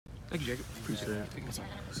Thank you, Jacob. Appreciate it. What's up?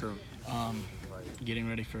 So, Getting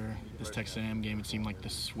ready for this Texas A&M game, it seemed like the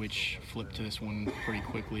switch flipped to this one pretty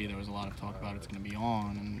quickly. There was a lot of talk about it's going to be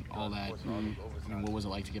on and all that. I mean, what was it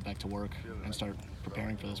like to get back to work and start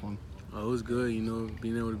preparing for this one? it was good,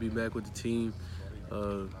 being able to be back with the team,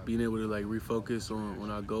 being able to refocus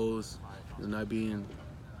on our goals,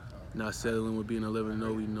 not settling with being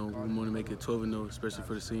 11-0. We want to make it 12-0, especially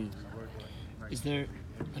for the seniors. Is there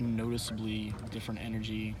a noticeably different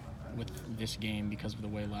energy with this game because of the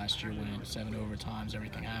way last year went, 7 overtimes,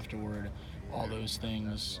 everything afterward, all those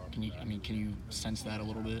things? Can you sense that a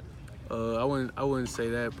little bit? I wouldn't say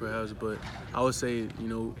that perhaps, but I would say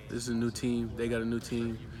this is a new team. They got a new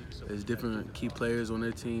team. There's different key players on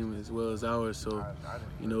their team as well as ours. So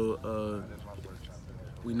we know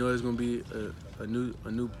there's gonna be a new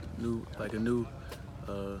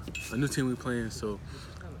team we playing. So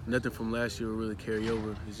nothing from last year will really carry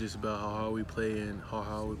over. It's just about how hard we play and how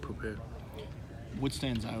hard we prepare. What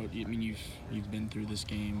stands out? I mean, you've been through this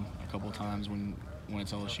game a couple of times when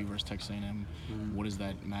it's LSU versus Texas A&M. What does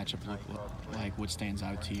that matchup look like? What stands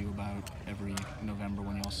out to you about every November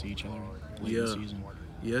when y'all see each other late in the season?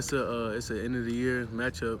 Yeah, it's an end of the year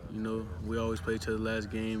matchup. We always play each other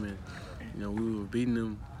last game, and we were beating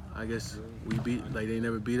them. I guess they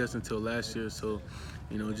never beat us until last year. So,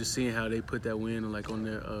 just seeing how they put that win on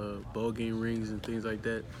their bowl game rings and things like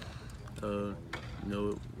that.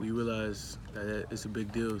 We realize that it's a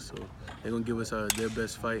big deal. So they're gonna give us their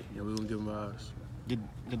best fight, and we're gonna give them ours. Did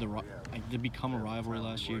it become a rivalry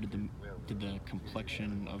last year? Did the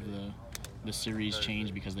complexion of the series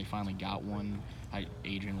change because they finally got one?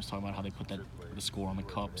 Adrian was talking about how they put the score on the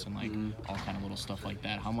cups and all kind of little stuff like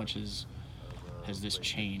that. How much has this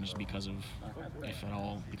changed because of, if at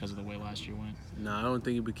all, because of the way last year went? No, I don't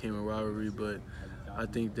think it became a rivalry, but I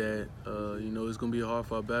think that it's gonna be a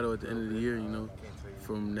hard-fought battle at the end of the year.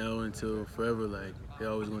 From now until forever, they're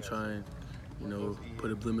always gonna try and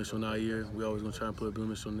put a blemish on our year. We always gonna try and put a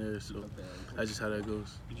blemish on theirs. So that's just how that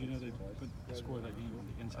goes. Did you know they put the score of that game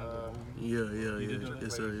inside the bowl? Yeah.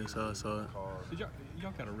 Yes, sir. Yes, I saw it. Did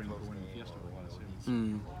y'all got a ring for winning the Fiesta Bowl, I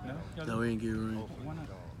assume? No, we didn't get a ring. Why not?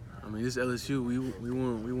 I mean, this LSU. We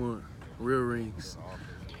want real rings.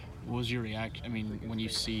 What was your reaction? I mean, when you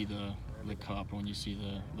see the cup, when you see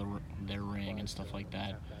their ring and stuff like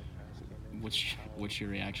that, what's your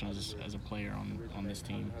reaction as a player on this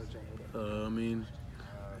team? I mean,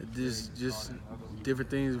 just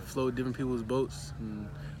different things float different people's boats. And,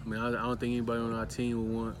 I don't think anybody on our team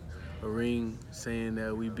would want a ring saying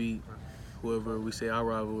that we beat whoever we say our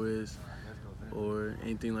rival is or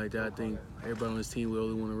anything like that. I think everybody on this team would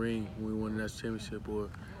only want a ring when we won a national championship or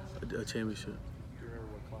a championship.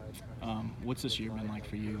 What's this year been like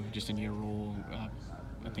for you, just in your role?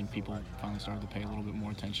 I think people finally started to pay a little bit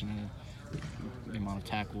more attention to the amount of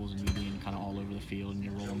tackles and you being kind of all over the field and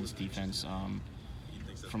your role in this defense.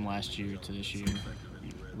 From last year to this year,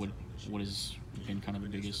 what has been kind of the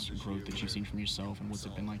biggest growth that you've seen from yourself, and what's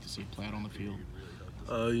it been like to see it play out on the field?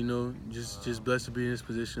 Just blessed to be in this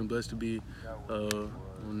position, blessed to be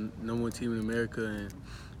on number one team in America, and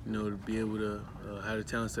to be able to have the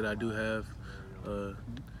talents that I do have.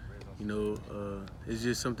 It's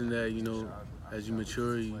just something that as you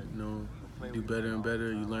mature, you do better and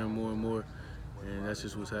better. You learn more and more, and that's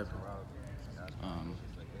just what's happening.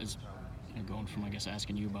 It's going from, I guess,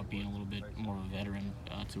 asking you about being a little bit more of a veteran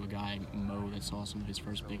to a guy, Mo, that saw some of his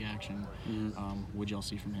first big action. What'd y'all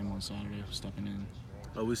see from him on Saturday, stepping in?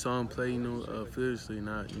 We saw him play, fearlessly,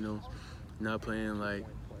 not playing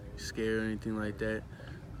scared or anything like that.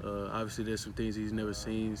 Obviously, there's some things he's never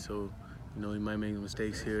seen, so he might make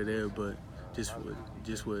mistakes here or there, but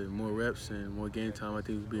just with more reps and more game time, I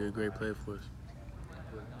think it would be a great player for us.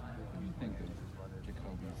 What do you think of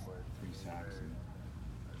Jacoby's 3 sacks and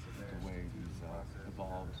the way he's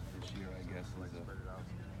evolved this year, I guess,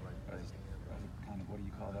 as a kind of, what do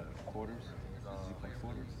you call that, quarters? Does he play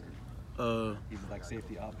quarters? He's like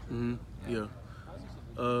safety up? Yeah.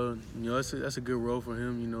 That's a good role for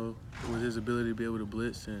him, with his ability to be able to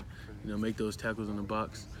blitz and, make those tackles in the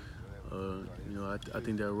box. I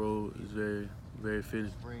think that role is very, very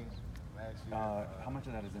fitting. How much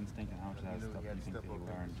of that is instinct and how much of that is stuff you think that you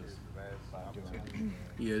learned just by doing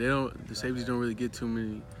it? Yeah, the safeties don't really get too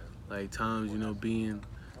many times, being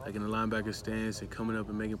in the linebacker stance and coming up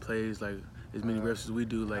and making plays as many reps as we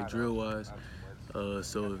do, drill wise.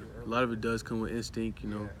 So a lot of it does come with instinct,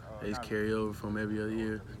 they just carry over from every other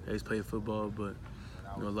year. They just play football, but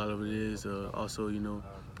a lot of it is also,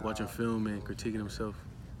 watching film and critiquing himself.